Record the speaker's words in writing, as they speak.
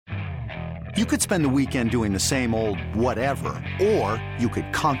You could spend the weekend doing the same old whatever, or you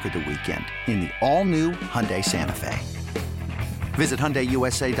could conquer the weekend in the all-new Hyundai Santa Fe. Visit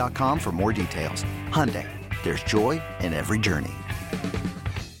HyundaiUSA.com for more details. Hyundai, there's joy in every journey.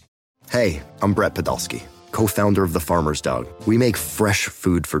 Hey, I'm Brett Podolsky, co-founder of The Farmer's Dog. We make fresh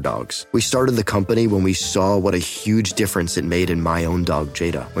food for dogs. We started the company when we saw what a huge difference it made in my own dog,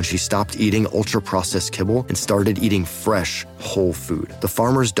 Jada, when she stopped eating ultra-processed kibble and started eating fresh, whole food. The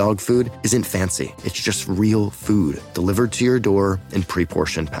Farmer's Dog food isn't fancy. It's just real food delivered to your door in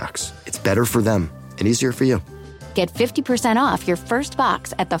pre-portioned packs. It's better for them and easier for you. Get 50% off your first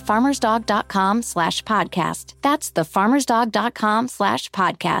box at thefarmersdog.com/podcast. That's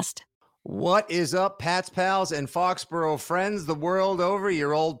thefarmersdog.com/podcast. What is up, Pats pals and Foxborough friends the world over?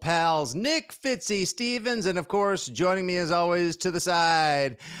 Your old pals, Nick Fitzy Stevens, and of course, joining me as always to the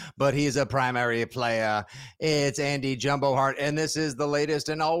side, but he's a primary player. It's Andy Jumbo Hart, and this is the latest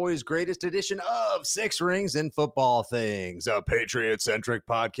and always greatest edition of Six Rings and Football Things, a Patriot-centric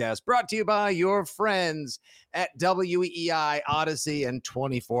podcast brought to you by your friends at WEI, Odyssey, and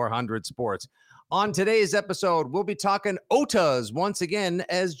 2400 Sports. On today's episode, we'll be talking OTAs once again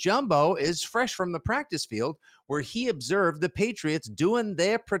as Jumbo is fresh from the practice field where he observed the Patriots doing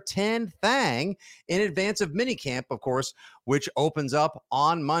their pretend thing in advance of minicamp, of course, which opens up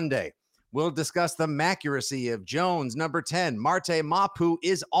on Monday. We'll discuss the accuracy of Jones, number 10. Marte Mapu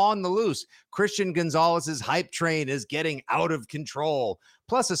is on the loose. Christian Gonzalez's hype train is getting out of control.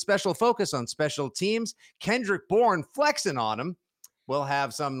 Plus a special focus on special teams. Kendrick Bourne flexing on him. We'll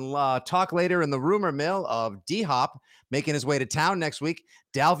have some talk later in the rumor mill of D-Hop making his way to town next week,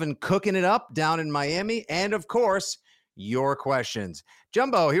 Dalvin cooking it up down in Miami, and of course, your questions.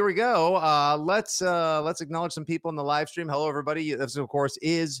 Jumbo, here we go. Let's acknowledge some people in the live stream. Hello, everybody. This, of course,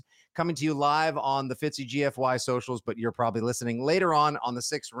 is coming to you live on the Fitzy GFY socials, but you're probably listening later on the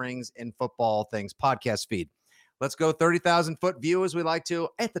Six Rings and Football Things podcast feed. Let's go 30,000-foot view as we like to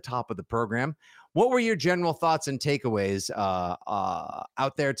at the top of the program. What were your general thoughts and takeaways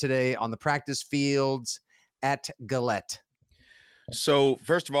out there today on the practice fields at Gillette? So,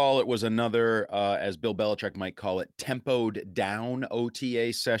 first of all, it was another, as Bill Belichick might call it, tempoed down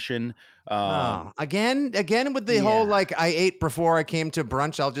OTA session. Again with the whole, like, I ate before I came to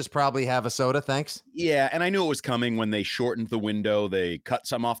brunch, I'll just probably have a soda, thanks. Yeah, and I knew it was coming when they shortened the window. They cut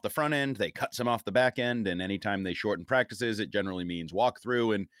some off the front end, they cut some off the back end, and anytime they shorten practices, it generally means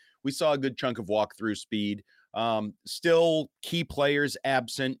walkthrough, and we saw a good chunk of walkthrough speed. Still key players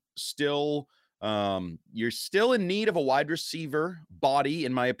absent. Still, you're still in need of a wide receiver body,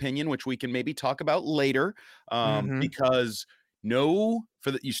 in my opinion, which we can maybe talk about later. Because you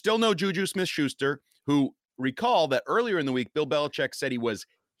still know Juju Smith-Schuster, who recall that earlier in the week, Bill Belichick said he was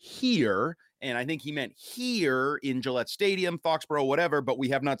here. And I think he meant here in Gillette Stadium, Foxborough, whatever, but we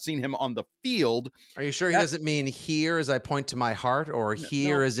have not seen him on the field. Are you sure he doesn't mean here as I point to my heart, or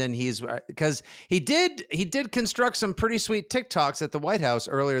here as in he's, because he did construct some pretty sweet TikToks at the White House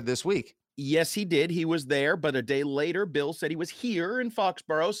earlier this week. Yes, he did. He was there, but a day later, Bill said he was here in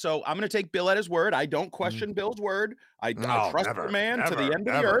Foxborough. So I'm going to take Bill at his word. I don't question Bill's word. I trust the man to the end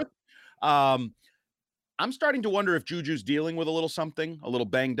of the earth. I'm starting to wonder if Juju's dealing with a little something, a little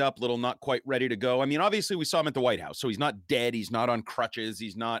banged up, a little not quite ready to go. I mean, obviously we saw him at the White House, so he's not dead. He's not on crutches.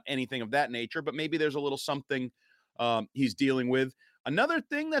 He's not anything of that nature, but maybe there's a little something he's dealing with. Another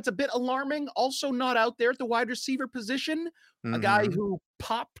thing that's a bit alarming, also not out there at the wide receiver position, a guy who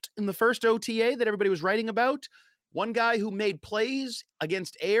popped in the first OTA that everybody was writing about. One guy who made plays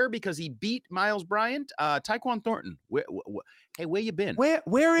against air because he beat Miles Bryant, Tyquan Thornton. Hey, where you been?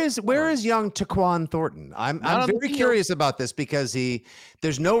 Where is young Tyquan Thornton? I'm very curious about this because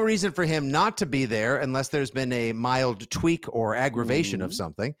there's no reason for him not to be there unless there's been a mild tweak or aggravation of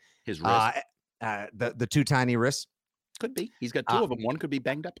something. His wrist, the two tiny wrists. Could be. He's got two of them. One could be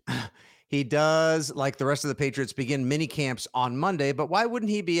banged up. He does, like the rest of the Patriots, begin mini camps on Monday, but why wouldn't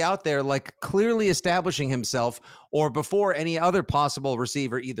he be out there, like, clearly establishing himself, or before any other possible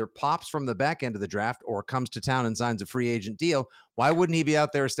receiver either pops from the back end of the draft or comes to town and signs a free agent deal? Why wouldn't he be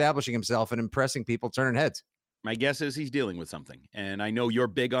out there establishing himself and impressing people, turning heads? My guess is he's dealing with something, and I know you're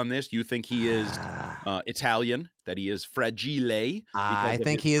big on this. You think he is Italian, that he is fragile. I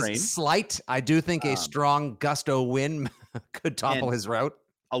think he is slight. I do think a strong gusto win could topple his route.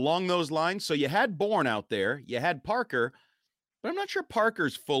 Along those lines, so you had Bourne out there, you had Parker, but I'm not sure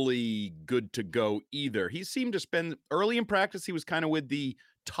Parker's fully good to go either. He seemed to spend early in practice, he was kind of with the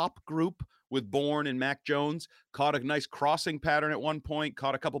top group with Bourne and Mac Jones, caught a nice crossing pattern at one point,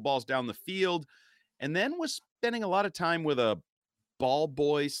 caught a couple balls down the field, and then was spending a lot of time with a ball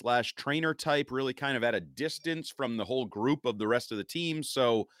boy / trainer type, really kind of at a distance from the whole group of the rest of the team.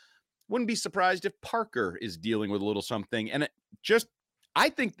 So Wouldn't be surprised if Parker is dealing with a little something. And I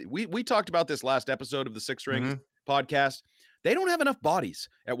think we talked about this last episode of the Six Rings podcast. They don't have enough bodies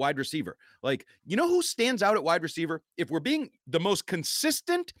at wide receiver. Like, you know who stands out at wide receiver? If we're being the most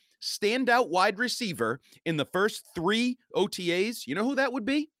consistent standout wide receiver in the first 3 OTAs, you know who that would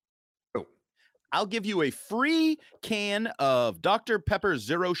be? Oh. I'll give you a free can of Dr. Pepper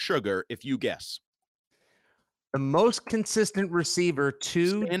Zero Sugar if you guess. The most consistent receiver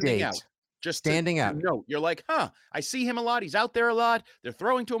to date. Out. Just standing out. No, you're like, I see him a lot. He's out there a lot. They're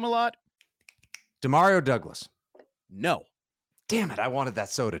throwing to him a lot. Demario Douglas. No. Damn it. I wanted that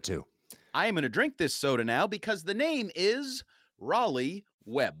soda too. I am going to drink this soda now because the name is Raleigh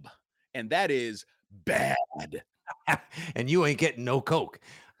Webb. And that is bad. And you ain't getting no Coke.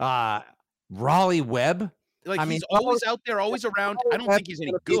 Raleigh Webb. Like, he's always out there, always around. I don't think he's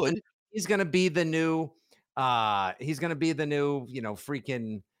any good. He's going to be the new,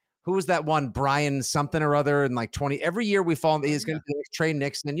 freaking, who was that one? Brian something or other. And like 20, every year we fall, he's going to be Trey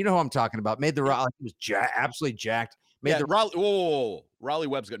Nixon. You know who I'm talking about. Made the Raleigh, he was absolutely jacked. Raleigh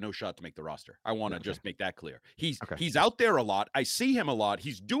Webb's got no shot to make the roster. I want to just make that clear. He's out there a lot. I see him a lot.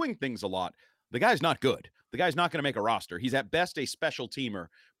 He's doing things a lot. The guy's not good. The guy's not going to make a roster. He's at best a special teamer.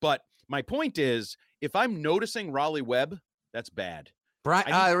 But my point is, if I'm noticing Raleigh Webb, that's bad.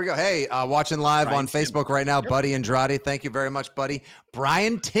 Brian, there we go. Hey, watching live Brian on Facebook right now, Buddy Andrade. Thank you very much, buddy.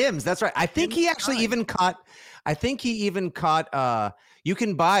 Brian Timms. That's right. I think he actually even caught. You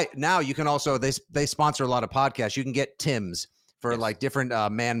can buy now. You can also they sponsor a lot of podcasts. You can get Timms for like different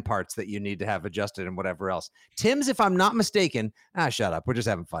man parts that you need to have adjusted and whatever else. Timms, if I'm not mistaken. Shut up. We're just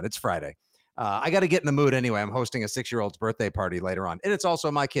having fun. It's Friday. I got to get in the mood anyway. I'm hosting a 6-year-old's birthday party later on, and it's also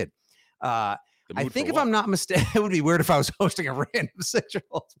my kid. I think if I'm not mistaken, it would be weird if I was hosting a random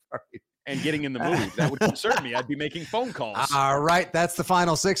 6-year-old's party. And getting in the mood. That would concern me. I'd be making phone calls. All right. That's the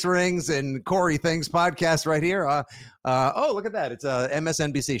final Six Rings and Corey Things podcast right here. Look at that. It's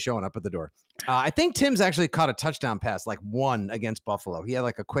MSNBC showing up at the door. I think Tim's actually caught a touchdown pass, like one against Buffalo. He had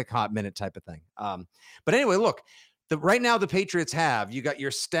like a quick hot minute type of thing. But anyway, look, right now the Patriots you got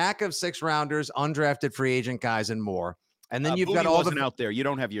your stack of 6-rounders, undrafted free agent guys and more. And then you've Booty got all wasn't out there. You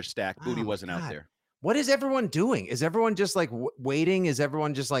don't have your stack. Booty wasn't out there. What is everyone doing? Is everyone just like waiting? Is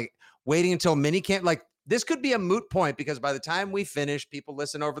everyone just like waiting until minicamp? Like, this could be a moot point because by the time we finish, people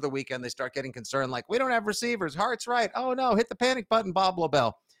listen over the weekend. They start getting concerned. Like, we don't have receivers. Hart's right. Oh no, hit the panic button, Bob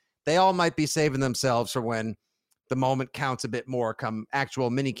Lobel. They all might be saving themselves for when the moment counts a bit more come actual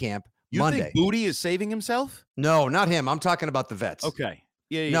minicamp Monday. You think Booty is saving himself? No, not him. I'm talking about the vets. Okay.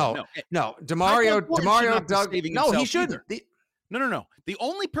 Yeah. No. Demario Doug. No, he shouldn't. No. The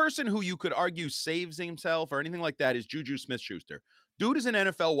only person who you could argue saves himself or anything like that is Juju Smith-Schuster. Dude is an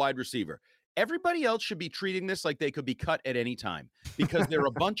NFL wide receiver. Everybody else should be treating this like they could be cut at any time because they're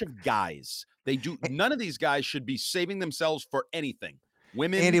a bunch of guys. None of these guys should be saving themselves for anything.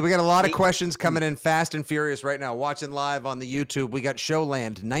 Women. Andy, we got a lot of questions coming in fast and furious right now. Watching live on the YouTube, we got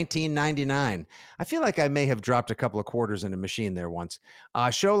Showland 1999. I feel like I may have dropped a couple of quarters in a machine there once.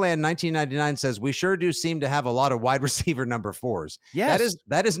 Showland 1999 says, we sure do seem to have a lot of wide receiver number 4s. Yes.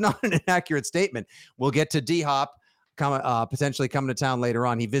 That is not an inaccurate statement. We'll get to D-Hop potentially coming to town later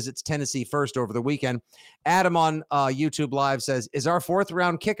on. He visits Tennessee first over the weekend. Adam on YouTube Live says, is our 4th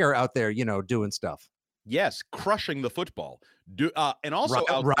round kicker out there, doing stuff? Yes, crushing the football. And also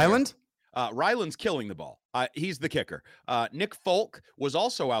Ryland? Ryland's killing the ball. He's the kicker. Nick Folk was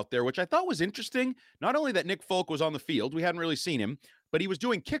also out there, which I thought was interesting. Not only that Nick Folk was on the field, we hadn't really seen him, but he was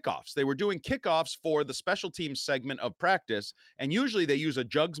doing kickoffs. They were doing kickoffs for the special teams segment of practice, and usually they use a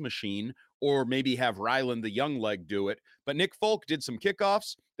jugs machine or maybe have Ryland, the young leg, do it. But Nick Folk did some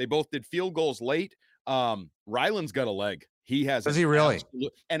kickoffs. They both did field goals late. Ryland's got a leg. He has. Does he really?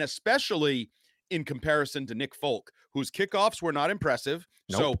 And especially in comparison to Nick Folk, whose kickoffs were not impressive.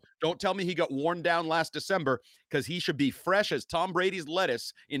 Nope. So don't tell me he got worn down last December because he should be fresh as Tom Brady's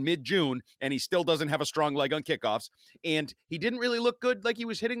lettuce in mid-June, and he still doesn't have a strong leg on kickoffs. And he didn't really look good like he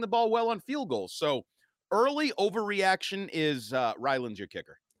was hitting the ball well on field goals. So early overreaction is Ryland's your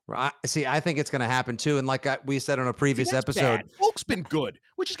kicker. See, I think it's going to happen too. And like we said on a previous episode, Folk's been good.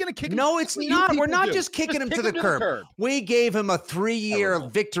 We're just going to kick him. No, it's not. We're not just kicking him to the curb. We gave him a 3-year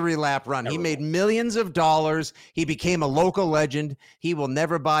victory lap run. He made millions of dollars. He became a local legend. He will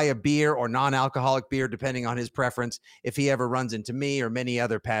never buy a beer or non-alcoholic beer, depending on his preference, if he ever runs into me or many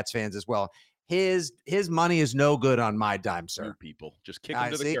other Pats fans as well. His money is no good on my dime, sir. You people just kick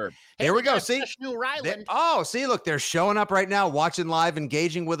him to the curb. Here we go. See, new Ryland. See, look, they're showing up right now, watching live,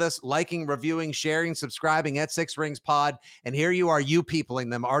 engaging with us, liking, reviewing, sharing, subscribing at 6 Rings Pod. And here you are, you peopling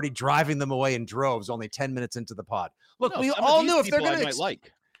them, already driving them away in droves. Only 10 minutes into the pod. Look, we all knew if they're going to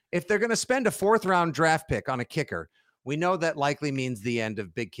if they're going to spend a 4th round draft pick on a kicker, we know that likely means the end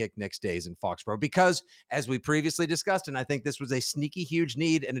of Big Kick Nick's days in Foxborough because, as we previously discussed, and I think this was a sneaky huge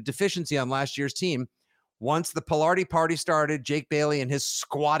need and a deficiency on last year's team, once the Pilardi party started, Jake Bailey and his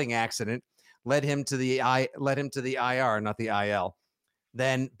squatting accident led him to the IR, not the IL.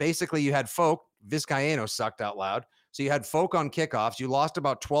 Then basically you had Folk, Vizcaíno sucked out loud. So you had Folk on kickoffs. You lost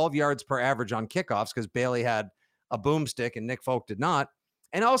about 12 yards per average on kickoffs because Bailey had a boomstick and Nick Folk did not.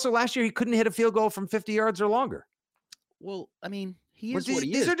 And also last year he couldn't hit a field goal from 50 yards or longer. Well, I mean, he is what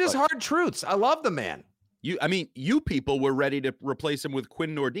he is. These are just hard truths. I love the man. You people were ready to replace him with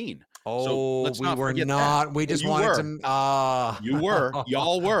Quinn Nordine. Oh, so let's not forget that. We just wanted to. You were.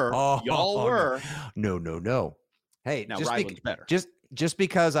 Y'all were. Y'all were. No. Hey, now Ryland's better. Just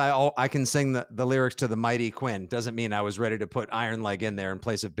because I can sing the lyrics to the Mighty Quinn doesn't mean I was ready to put Iron Leg in there in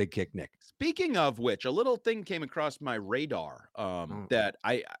place of Big Kick Nick. Speaking of which, a little thing came across my radar that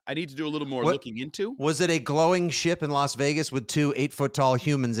I need to do a little more looking into. Was it a glowing ship in Las Vegas with 2 8-foot-tall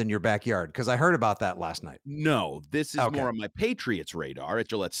humans in your backyard? Because I heard about that last night. No, this is more on my Patriots radar at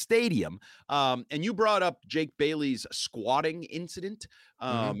Gillette Stadium. And you brought up Jake Bailey's squatting incident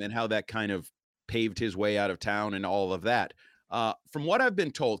and how that kind of paved his way out of town and all of that. From what I've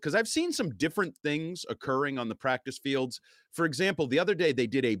been told, because I've seen some different things occurring on the practice fields. For example, the other day they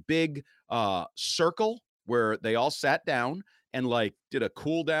did a big circle where they all sat down and like did a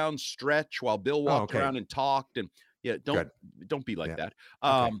cool down stretch while Bill walked around and talked. And don't be like that.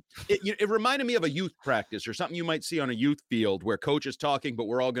 It reminded me of a youth practice or something you might see on a youth field where coach is talking, but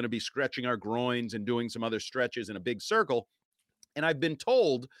we're all going to be stretching our groins and doing some other stretches in a big circle. And I've been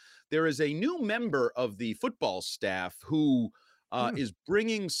told there is a new member of the football staff who is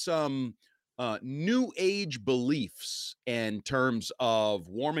bringing some new age beliefs in terms of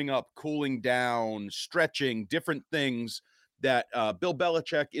warming up, cooling down, stretching, different things that Bill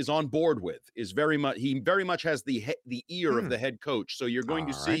Belichick is on board with. He very much has the ear of the head coach. So you're going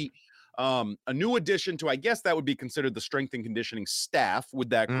to see a new addition to, I guess that would be considered the strength and conditioning staff with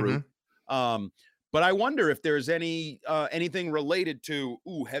that group. But I wonder if there's anything related to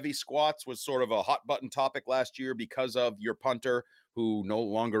heavy squats was sort of a hot button topic last year because of your punter who no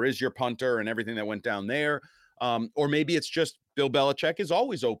longer is your punter and everything that went down there. Or maybe it's just Bill Belichick is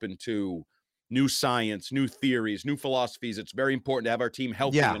always open to new science, new theories, new philosophies. It's very important to have our team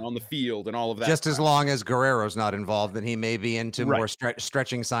healthy and on the field and all of that. Just as long as Guerrero's not involved, then he may be into more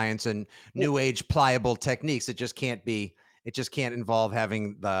stretching science and new age pliable techniques. It just can't involve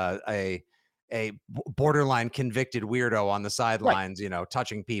having a borderline convicted weirdo on the sidelines,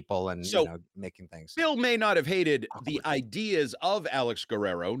 touching people and making things. Bill may not have hated the ideas of Alex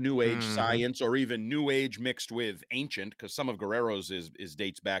Guerrero, new age science, or even new age mixed with ancient, because some of Guerrero's is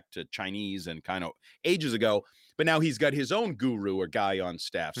dates back to Chinese and kind of ages ago. But now he's got his own guru or guy on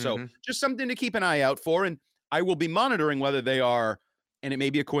staff. So just something to keep an eye out for. And I will be monitoring whether they are, and it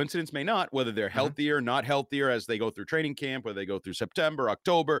may be a coincidence, may not, whether they're healthier, not healthier as they go through training camp, whether they go through September,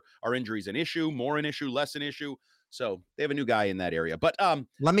 October. Are injuries an issue, more an issue, less an issue? So they have a new guy in that area. But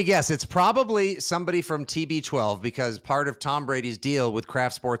let me guess, it's probably somebody from TB12 because part of Tom Brady's deal with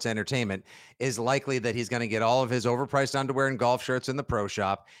Kraft Sports Entertainment is likely that he's going to get all of his overpriced underwear and golf shirts in the pro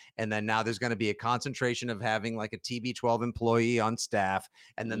shop. And then now there's going to be a concentration of having like a TB12 employee on staff.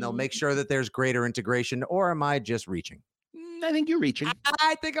 And then they'll make sure that there's greater integration. Or am I just reaching? I think you're reaching.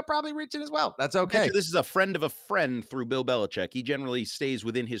 I think I'm probably reaching as well. That's okay. This is a friend of a friend through Bill Belichick. He generally stays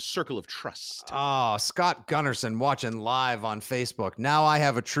within his circle of trust. Oh, Scott Gunnarsson watching live on Facebook. Now I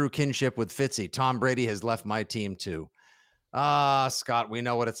have a true kinship with Fitzy. Tom Brady has left my team too. Scott, we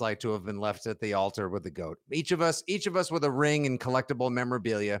know what it's like to have been left at the altar with the GOAT. Each of us with a ring and collectible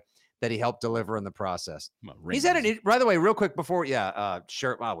memorabilia that he helped deliver in the process. He's had it. By the way, real quick before,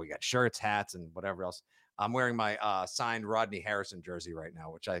 shirt. Wow, we got shirts, hats, and whatever else. I'm wearing my signed Rodney Harrison jersey right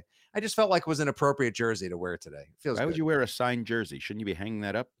now, which I just felt like was an appropriate jersey to wear today. It feels. Why good. would you wear a signed jersey? Shouldn't you be hanging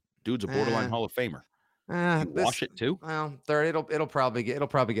that up? Dude's a borderline Hall of Famer. Wash it too. Well, it'll probably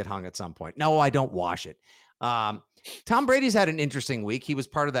get hung at some point. No, I don't wash it. Tom Brady's had an interesting week. He was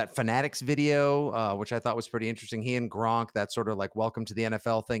part of that Fanatics video, which I thought was pretty interesting. He and Gronk, that sort of like welcome to the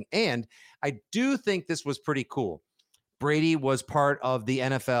NFL thing. And I do think this was pretty cool. Brady was part of the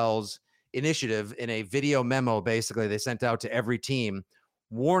NFL's initiative in a video memo. Basically, they sent out to every team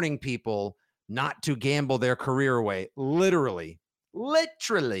warning people not to gamble their career away. Literally.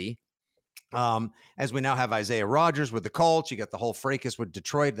 As we now have Isaiah Rodgers with the Colts, you got the whole fracas with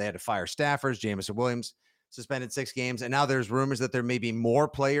Detroit. They had to fire staffers. Jamison Williams suspended 6 games. And now there's rumors that there may be more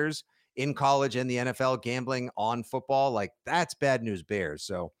players in college and the NFL gambling on football. Like, that's bad news bears.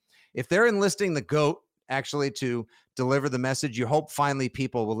 So if they're enlisting the GOAT actually to deliver the message. You hope finally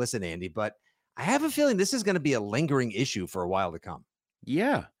people will listen, Andy, but I have a feeling this is going to be a lingering issue for a while to come.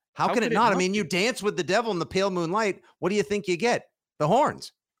 Yeah. How can it not? I mean, you dance with the devil in the pale moonlight. What do you think you get? The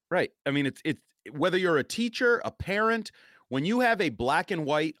horns. Right. I mean, it's whether you're a teacher, a parent, when you have a black and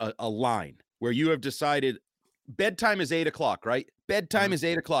white, a line where you have decided bedtime is 8:00, right? Bedtime is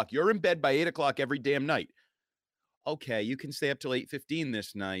 8:00. You're in bed by 8:00 every damn night. Okay, you can stay up till 8:15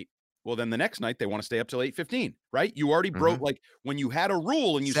 this night. Well, then the next night they want to stay up till 8:15, right? You already broke, like when you had a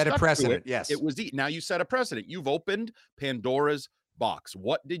rule and you set a precedent. Yes, it was now you set a precedent. You've opened Pandora's box.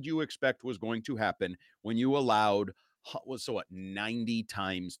 What did you expect was going to happen when you allowed 90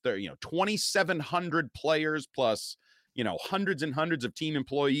 times 30, 2,700 players plus, hundreds and hundreds of team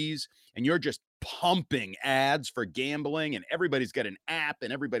employees, and you're just pumping ads for gambling, and everybody's got an app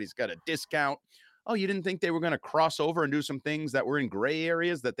and everybody's got a discount. Oh, you didn't think they were going to cross over and do some things that were in gray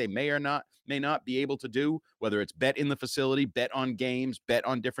areas that they may not be able to do, whether it's bet in the facility, bet on games, bet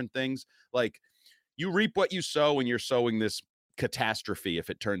on different things. Like, you reap what you sow, and you're sowing this catastrophe if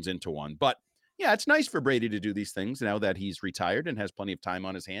it turns into one. But yeah, it's nice for Brady to do these things now that he's retired and has plenty of time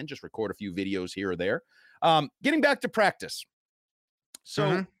on his hand, just record a few videos here or there. Getting back to practice.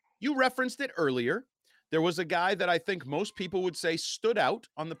 So you referenced it earlier. There was a guy that I think most people would say stood out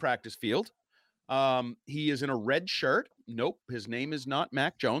on the practice field. He is in a red shirt. Nope, his name is not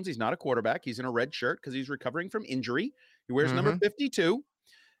Mac Jones. He's not a quarterback. He's in a red shirt because he's recovering from injury. He wears number 52.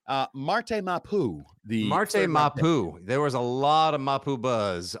 Marte Mapu. Marte Mapu. There was a lot of Mapu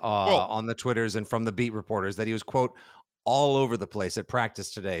buzz on the Twitters and from the beat reporters that he was, quote, all over the place at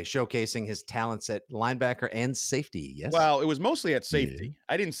practice today, showcasing his talents at linebacker and safety. Yes. Well, it was mostly at safety. Yeah.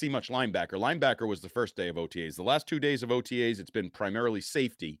 I didn't see much linebacker. Linebacker was the first day of OTAs. The last 2 days of OTAs, it's been primarily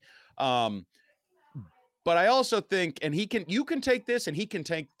safety. But I also think, and you can take this and he can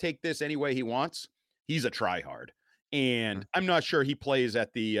take this any way he wants. He's a tryhard. And I'm not sure he plays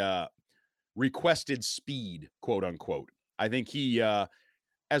at the requested speed, quote unquote. I think he,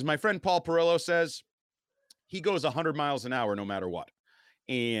 as my friend Paul Perillo says, he goes 100 miles an hour no matter what.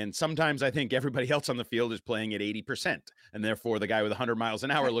 And sometimes I think everybody else on the field is playing at 80%. And therefore the guy with 100 miles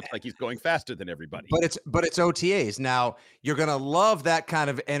an hour looks like he's going faster than everybody. But it's OTAs. Now, you're going to love that kind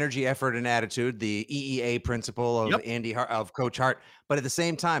of energy, effort, and attitude, the EEA principle of of Coach Hart. But at the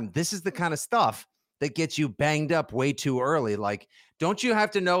same time, this is the kind of stuff that gets you banged up way too early. Like, don't you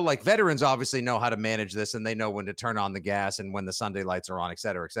have to know, like, veterans obviously know how to manage this and they know when to turn on the gas and when the Sunday lights are on, et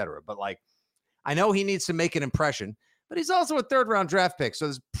cetera, et cetera. But like, I know he needs to make an impression, but he's also a third-round draft pick, so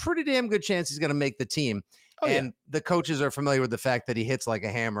there's a pretty damn good chance he's going to make the team. The coaches are familiar with the fact that he hits like a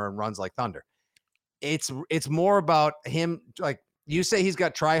hammer and runs like thunder. It's more about him. Like you say, he's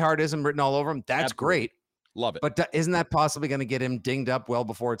got tryhardism written all over him. That's great. Love it. But isn't that possibly going to get him dinged up well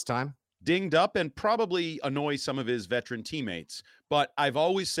before it's time? Dinged up and probably annoy some of his veteran teammates. But I've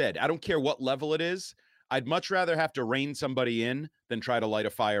always said, I don't care what level it is, I'd much rather have to rein somebody in than try to light a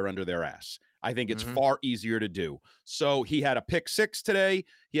fire under their ass. I think it's far easier to do. So he had a pick six today.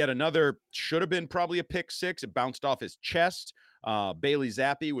 He had another, should have been probably a pick six. It bounced off his chest. Bailey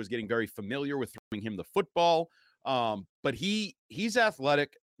Zappi was getting very familiar with throwing him the football. But he's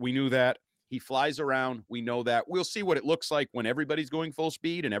athletic. We knew that. He flies around. We know that. We'll see what it looks like when everybody's going full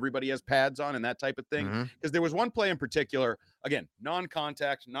speed and everybody has pads on and that type of thing. Because there was one play in particular, again,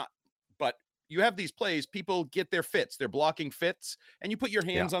 non-contact, but you have these plays, people get their fits. They're blocking fits, and you put your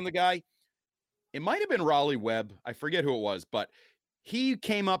hands on the guy. It might have been Raleigh Webb. I forget who it was, but he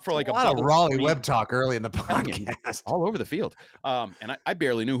came up for like a lot of Raleigh Webb talk early in the podcast, all over the field. And I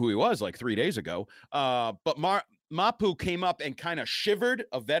barely knew who he was like 3 days ago. But Mapu came up and kind of shivered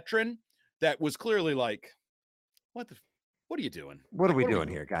a veteran that was clearly like, what are you doing? What are we doing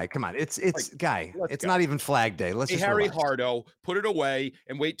here, guy? Come on. It's not even Flag Day. Let's just Harry Hardo, put it away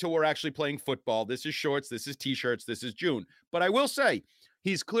and wait till we're actually playing football. This is shorts. This is t-shirts. This is June. But I will say,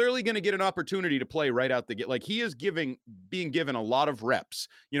 he's clearly going to get an opportunity to play right out the gate. Like, he is being given a lot of reps.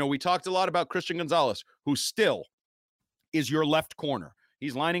 We talked a lot about Christian Gonzalez, who still is your left corner.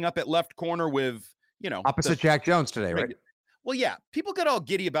 He's lining up at left corner with, opposite Jack Jones today, right? Well, yeah, people get all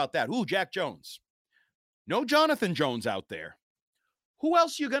giddy about that. Ooh, Jack Jones. No Jonathan Jones out there. Who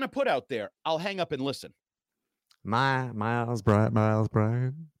else you going to put out there? I'll hang up and listen. Miles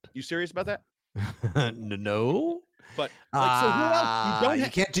Bryant. You serious about that? No. But so who else? You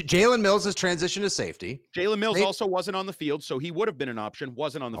can't. Jalen Mills has transitioned to safety. Jalen Mills also wasn't on the field, so he would have been an option.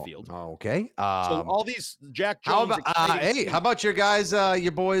 Wasn't on the field. Okay. So all these Jack Jones. How about your guys?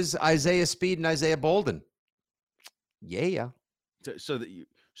 Your boys Isaiah Speed and Isaiah Bolden. Yeah. So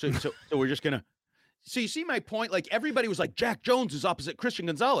we're just gonna. So you see my point? Like, everybody was like, Jack Jones is opposite Christian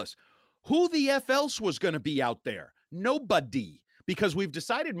Gonzalez. Who the F else was going to be out there? Nobody, because we've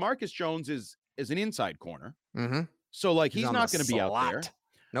decided Marcus Jones is an inside corner. Mm-hmm. So, like, he's not going to be out there.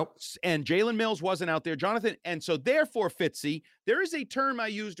 Nope. And Jalen Mills wasn't out there. Jonathan. And so, therefore, Fitzy, there is a term I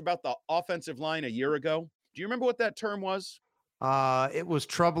used about the offensive line a year ago. Do you remember what that term was? It was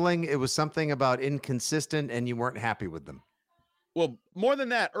troubling. It was something about inconsistent, and you weren't happy with them. Well, more than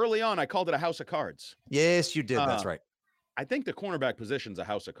that, early on, I called it a house of cards. Yes, you did. That's right. I think the cornerback position's a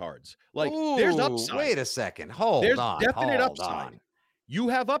house of cards. Like, there's upside. Wait a second. Hold on. There's definite upside. On. You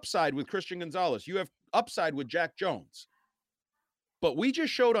have upside with Christian Gonzalez. You have upside with Jack Jones. But we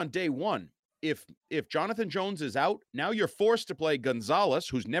just showed on day one, if Jonathan Jones is out, now you're forced to play Gonzalez,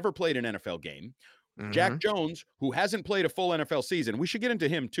 who's never played an NFL game, Jack Jones, who hasn't played a full NFL season. We should get into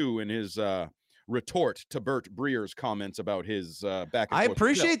him, too, in his retort to Bert Breer's comments about his back and forth. I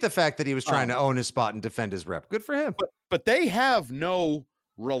appreciate the fact that he was trying to own his spot and defend his rep. Good for him. But they have no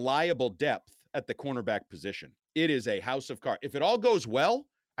reliable depth at the cornerback position. It is a house of cards. If it all goes well,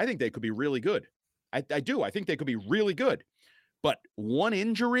 I think they could be really good. I do. I think they could be really good. But one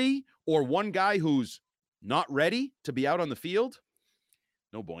injury or one guy who's not ready to be out on the field,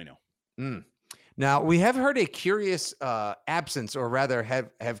 no bueno. Now, we have heard a curious absence, or rather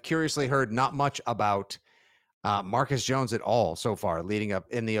have curiously heard not much about Marcus Jones at all so far leading up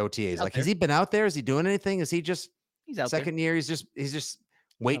in the OTAs. Like, has he been out there? Is he doing anything? Is he just out second there. year? He's just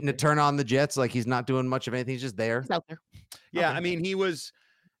waiting to turn on the Jets. Like, he's not doing much of anything. He's just there. He's out there. Yeah, okay. I mean,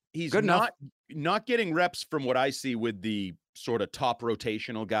 he's good not getting reps from what I see with the sort of top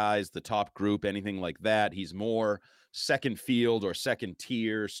rotational guys, the top group, anything like that. He's more second field or second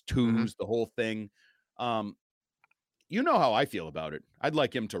tiers, twos, the whole thing. You know how I feel about it. I'd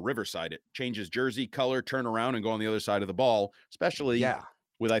like him to Riverside it, change his jersey color, turn around and go on the other side of the ball, especially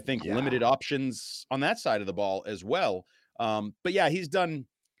with, I think, limited options on that side of the ball as well. But yeah, he's done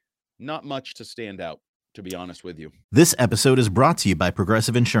not much to stand out, to be honest with you. This episode is brought to you by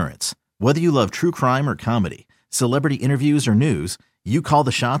Progressive Insurance. Whether you love true crime or comedy, celebrity interviews or news, you call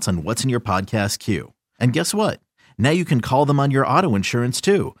the shots on what's in your podcast queue. And guess what? Now you can call them on your auto insurance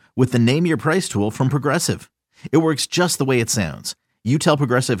too with the Name Your Price tool from Progressive. It works just the way it sounds. You tell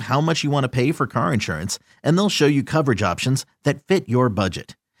Progressive how much you want to pay for car insurance, and they'll show you coverage options that fit your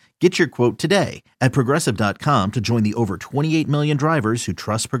budget. Get your quote today at Progressive.com to join the over 28 million drivers who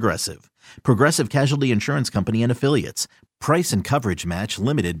trust Progressive. Progressive Casualty Insurance Company and Affiliates. Price and coverage match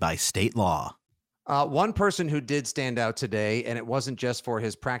limited by state law. One person who did stand out today, and it wasn't just for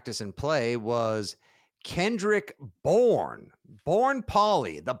his practice and play, was Kendrick Bourne. Bourne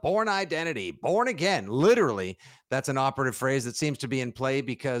Pauly, the Bourne identity, born again. Literally, that's an operative phrase that seems to be in play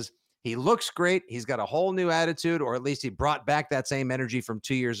because he looks great. He's got a whole new attitude, or at least he brought back that same energy from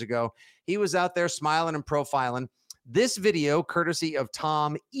 2 years ago. He was out there smiling and profiling. This video, courtesy of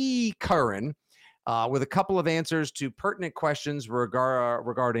Tom E. Curran, with a couple of answers to pertinent questions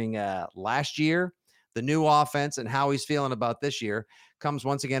regarding last year, the new offense, and how he's feeling about this year, comes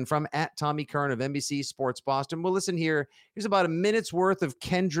once again from @Tommy Curran of NBC Sports Boston. We'll listen here. Here's about a minute's worth of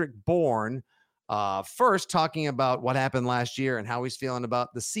Kendrick Bourne, first talking about what happened last year and how he's feeling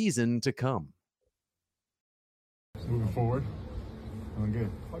about the season to come. Moving forward, doing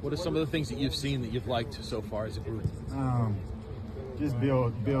good. What are some of the things that you've seen that you've liked so far as a group? Just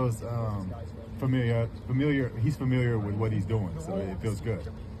Bill's familiar. He's familiar with what he's doing, so it feels good.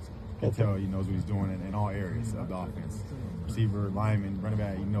 You can tell he knows what he's doing in all areas of the offense. Receiver, lineman, running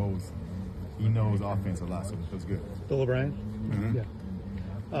back, he knows offense a lot, so it feels good. Bill O'Brien? Mm-hmm. Yeah.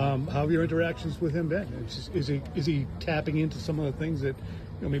 How have your interactions with him been? Is he tapping into some of the things that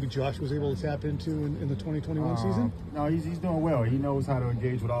maybe Josh was able to tap into in the 2021 season? No, he's doing well. He knows how to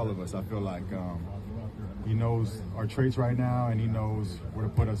engage with all of us. I feel like he knows our traits right now, and he knows where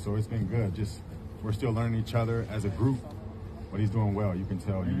to put us, so it's been good. Just we're still learning each other as a group, but he's doing well. You can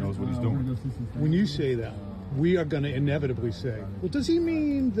tell he knows what he's doing. When you say that, we are going to inevitably say, well, does he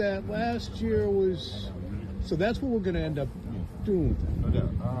mean that last year was... So that's what we're going to end up doing. No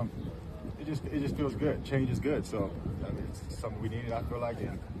doubt. It just feels good. Change is good. So I mean, it's something we needed. I feel like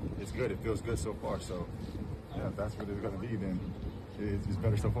it's good. It feels good so far. So yeah, if that's what it's going to be, then it's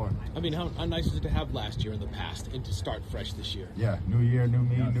better so far. I mean, how nice is it to have last year in the past and to start fresh this year? Yeah, new year, new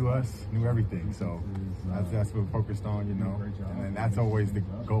me, new us, new everything. So that's what we're focused on, and then that's always the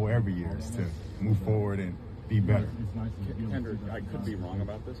goal every year is to move forward and be better. Kendrick, I could be wrong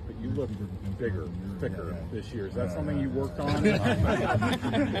about this, but you look bigger, thicker this year. Is that something you worked on? Is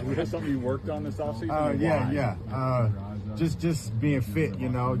that something you worked on this offseason? Yeah. Just being fit,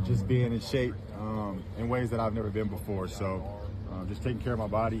 just being in shape in ways that I've never been before. So just taking care of my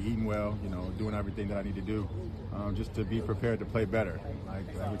body, eating well, doing everything that I need to do, just to be prepared to play better. Like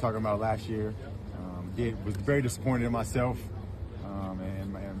we were talking about last year, was very disappointed in myself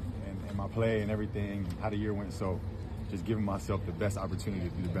and my play and everything, and how the year went. So just giving myself the best opportunity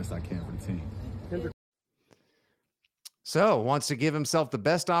to do the best I can for the team. So wants to give himself the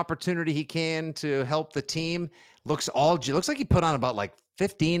best opportunity he can to help the team. Looks like he put on about like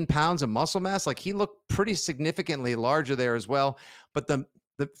 15 pounds of muscle mass. Like he looked pretty significantly larger there as well. But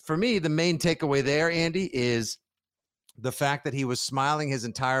for me, the main takeaway there, Andy, is the fact that he was smiling his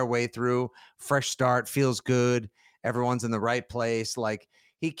entire way through. Fresh start, feels good. Everyone's in the right place. Like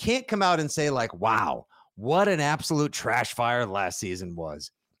he can't come out and say like, wow, what an absolute trash fire last season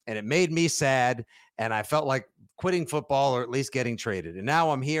was. And it made me sad. And I felt like quitting football or at least getting traded. And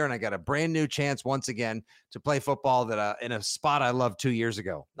now I'm here and I got a brand new chance once again to play football that in a spot I loved 2 years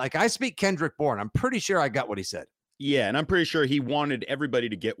ago. Like I speak Kendrick Bourne. I'm pretty sure I got what he said. Yeah, and I'm pretty sure he wanted everybody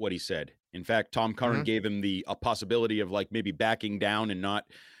to get what he said. In fact, Tom Curran gave him a possibility of like maybe backing down and not.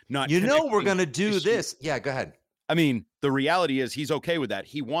 We're going to do this. Yeah, go ahead. I mean, the reality is he's okay with that.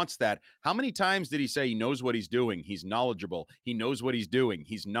 He wants that. How many times did he say he knows what he's doing? He's knowledgeable. He knows what he's doing.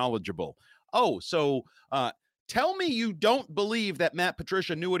 He's knowledgeable. Oh, so tell me you don't believe that Matt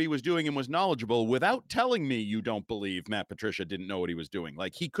Patricia knew what he was doing and was knowledgeable without telling me you don't believe Matt Patricia didn't know what he was doing.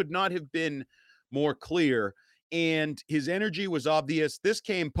 Like he could not have been more clear. And his energy was obvious. This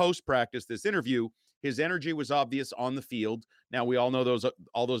came post-practice, this interview. His energy was obvious on the field. Now, we all know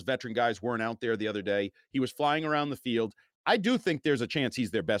all those veteran guys weren't out there the other day. He was flying around the field. I do think there's a chance he's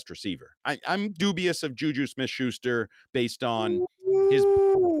their best receiver. I'm dubious of Juju Smith-Schuster based on his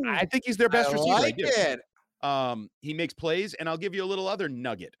 – I think he's their best receiver. Like it. He makes plays, and I'll give you a little other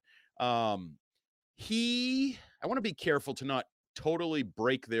nugget. I want to be careful to not totally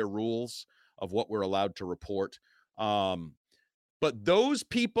break their rules of what we're allowed to report. But those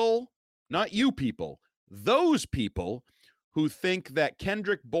people, not you people, those people who think that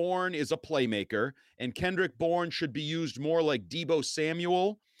Kendrick Bourne is a playmaker and Kendrick Bourne should be used more like Deebo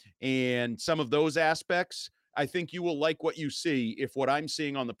Samuel and some of those aspects, I think you will like what you see if what I'm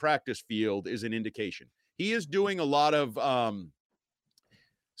seeing on the practice field is an indication. He is doing a lot of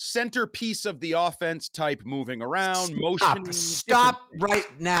centerpiece of the offense type moving around, motion. Stop right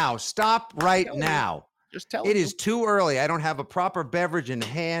now. Stop right now. Just tell it is too early. I don't have a proper beverage in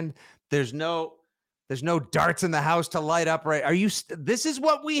hand. There's no darts in the house to light up. Right? This is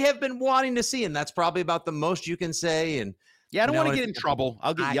what we have been wanting to see, and that's probably about the most you can say. And yeah, I don't want to get in trouble.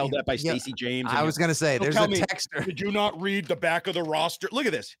 I'll get yelled at by Stacey James. I was going to say, there's a texter. Did you not read the back of the roster? Look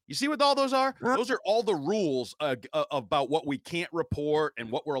at this. You see what all those are? Those are all the rules about what we can't report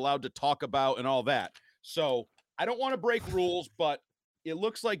and what we're allowed to talk about and all that. So I don't want to break rules, but it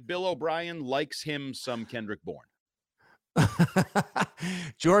looks like Bill O'Brien likes him some Kendrick Bourne.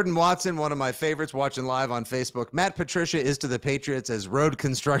 Jordan Watson, one of my favorites, watching live on Facebook. Matt Patricia is to the Patriots as road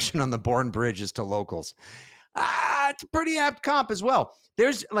construction on the Bourne Bridge is to locals. It's a pretty apt comp as well.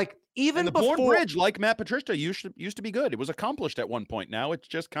 There's like even the Bourne Bridge, like Matt Patricia, used to be good. It was accomplished at one point. Now it's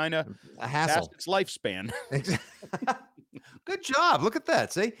just kind of a hassle. Past its lifespan. Good job. Look at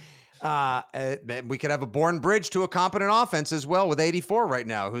that. See, we could have a Bourne Bridge to a competent offense as well with 84 right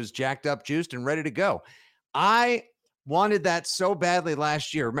now, who's jacked up, juiced, and ready to go. I wanted that so badly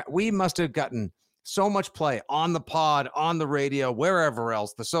last year. We must have gotten so much play on the pod, on the radio, wherever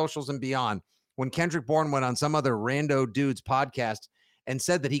else, the socials and beyond, when Kendrick Bourne went on some other rando dude's podcast and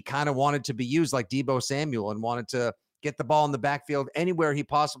said that he kind of wanted to be used like Deebo Samuel and wanted to get the ball in the backfield anywhere he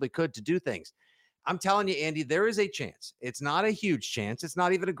possibly could to do things. I'm telling you, Andy, there is a chance. It's not a huge chance. It's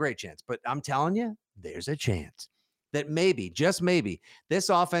not even a great chance, but I'm telling you, there's a chance that maybe, just maybe, this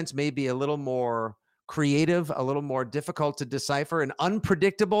offense may be a little more creative, a little more difficult to decipher and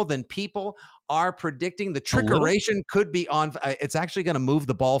unpredictable than people are predicting. The trickeration could be on. It's actually going to move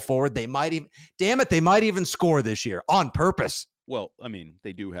the ball forward. They might even score this year on purpose. Well, I mean,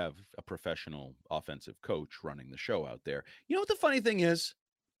 they do have a professional offensive coach running the show out there. You know what the funny thing is?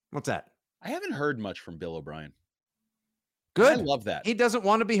 What's that? I haven't heard much from Bill O'Brien. Good. I love that. He doesn't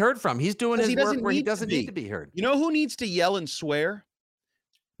want to be heard from. He's doing his work where he doesn't need to be heard. You know who needs to yell and swear?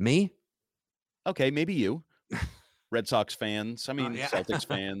 Me? Okay, maybe you. Red Sox fans. I mean, Celtics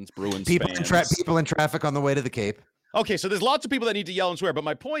fans, Bruins fans. People in traffic on the way to the Cape. Okay, so there's lots of people that need to yell and swear. But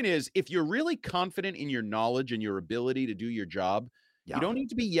my point is, if you're really confident in your knowledge and your ability to do your job, you don't need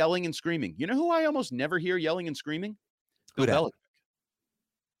to be yelling and screaming. You know who I almost never hear yelling and screaming? Bill Belichick.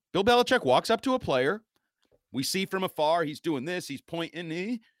 Bill Belichick walks up to a player. We see from afar, he's doing this, he's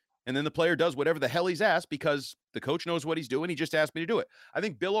pointing, and then the player does whatever the hell he's asked because the coach knows what he's doing. He just asked me to do it. I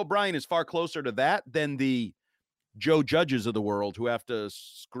think Bill O'Brien is far closer to that than the Joe Judges of the world who have to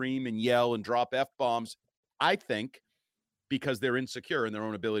scream and yell and drop F-bombs, I think, because they're insecure in their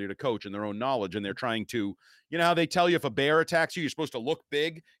own ability to coach and their own knowledge. And they're trying to, you know how they tell you if a bear attacks you, you're supposed to look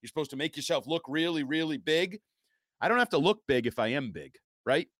big. You're supposed to make yourself look really, really big. I don't have to look big if I am big,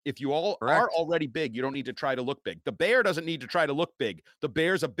 right? If you all are already big, you don't need to try to look big. The bear doesn't need to try to look big. The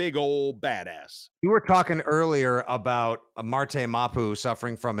bear's a big old badass. You were talking earlier about Marte Mapu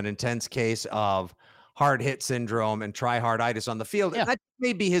suffering from an intense case of hard hit syndrome and tryharditis on the field. Yeah. And that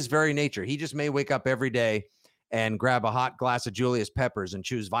may be his very nature. He just may wake up every day and grab a hot glass of Julius Peppers and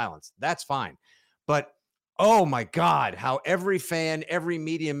choose violence. That's fine. But oh my God, how every fan, every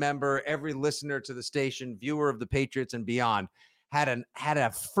media member, every listener to the station, viewer of the Patriots and beyond had a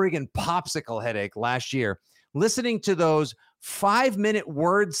friggin' popsicle headache last year listening to those 5-minute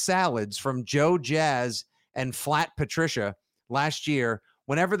word salads from Joe Jazz and Flat Patricia last year.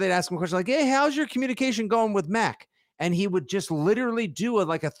 Whenever they'd ask him a question like, hey, how's your communication going with Mac? And he would just literally do a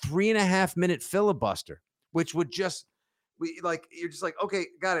 3.5-minute filibuster, which would just you're just like, okay,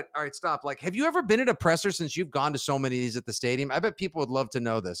 got it. All right, stop. Like, have you ever been at a presser since you've gone to so many of these at the stadium? I bet people would love to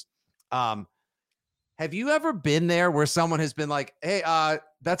know this. Have you ever been there where someone has been like, hey,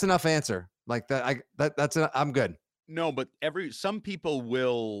 that's enough answer. Like I'm good. No, but some people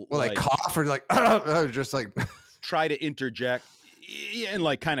will like cough or like, just like try to interject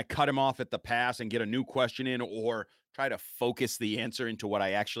and kind of cut him off at the pass and get a new question in, or try to focus the answer into what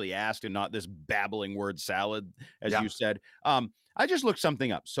I actually asked and not this babbling word salad, as you said. I just looked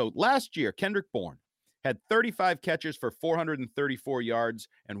something up. So last year, Kendrick Bourne had 35 catches for 434 yards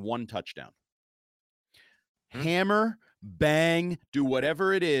and 1 touchdown. Hammer, bang, do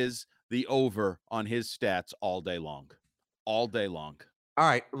whatever it is, the over on his stats all day long. All day long. All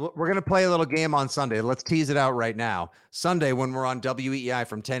right, we're going to play a little game on Sunday. Let's tease it out right now. Sunday, when we're on WEI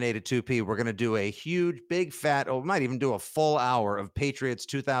from 10A to 2P, we're going to do a huge, big, fat, we might even do a full hour of Patriots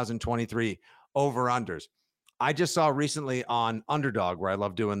 2023 over-unders. I just saw recently on Underdog, where I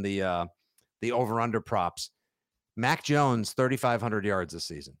love doing the over-under props, Mac Jones, 3,500 yards this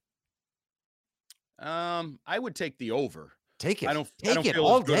season. I would take the over. Take it. I don't feel feel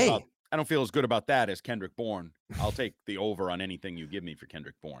all as good day. I don't feel as good about that as Kendrick Bourne. I'll take the over on anything you give me for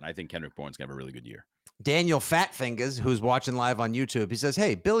Kendrick Bourne. I think Kendrick Bourne's going to have a really good year. Daniel Fatfingers, who's watching live on YouTube, he says,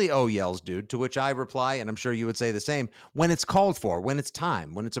 hey, Billy O yells, dude, to which I reply, and I'm sure you would say the same, when it's called for, when it's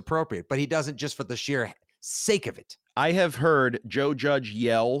time, when it's appropriate. But he doesn't just for the sheer sake of it. I have heard Joe Judge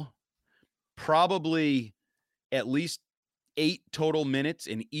yell probably at least 8 total minutes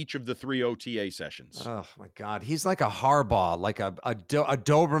in each of the 3 OTA sessions. Oh my God. He's like a Harbaugh, like a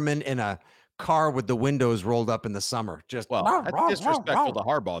Doberman in a car with the windows rolled up in the summer. Just that's disrespectful to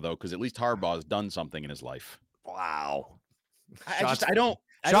Harbaugh though, because at least Harbaugh has done something in his life. Wow. Shots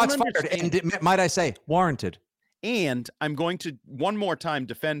fired, and might I say, warranted. And I'm going to one more time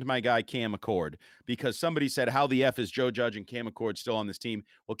defend my guy Cam Accord, because somebody said, how the F is Joe Judge and Cam Accord still on this team?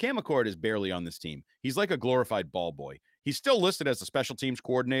 Well, Cam Accord is barely on this team. He's like a glorified ball boy. He's still listed as the special teams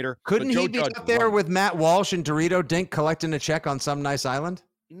coordinator. Couldn't he be up there with Matt Walsh and Dorito Dink collecting a check on some nice island?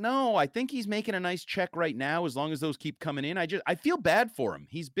 No, I think he's making a nice check right now as long as those keep coming in. I feel bad for him.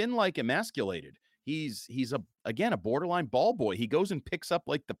 He's been emasculated. He's a borderline ball boy. He goes and picks up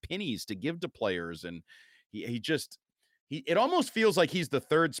the pennies to give to players, and it almost feels like he's the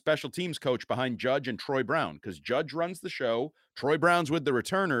third special teams coach behind Judge and Troy Brown, because Judge runs the show, Troy Brown's with the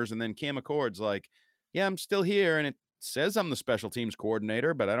returners, and then Cam Accord's like, yeah, I'm still here, and it says I'm the special teams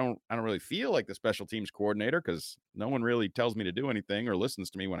coordinator, but I don't really feel like the special teams coordinator because no one really tells me to do anything or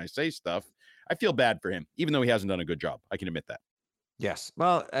listens to me when I say stuff. I feel bad for him, even though he hasn't done a good job. I can admit that. Yes.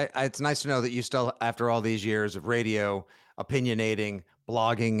 Well, it's nice to know that you still, after all these years of radio, opinionating,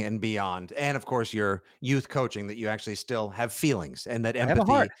 blogging, and beyond, and of course your youth coaching, that you actually still have feelings and that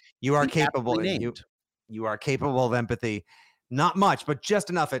empathy. You are capable. You are capable of empathy. Not much, but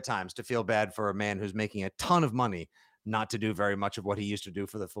just enough at times to feel bad for a man who's making a ton of money not to do very much of what he used to do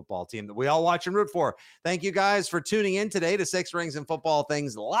for the football team that we all watch and root for. Thank you guys for tuning in today to Six Rings and Football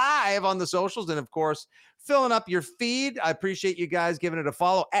Things live on the socials. And of course, filling up your feed. I appreciate you guys giving it a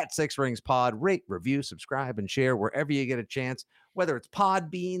follow at Six Rings Pod. Rate, review, subscribe, and share wherever you get a chance, whether it's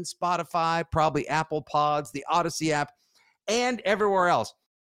Podbean, Spotify, probably Apple Pods, the Odyssey app, and everywhere else.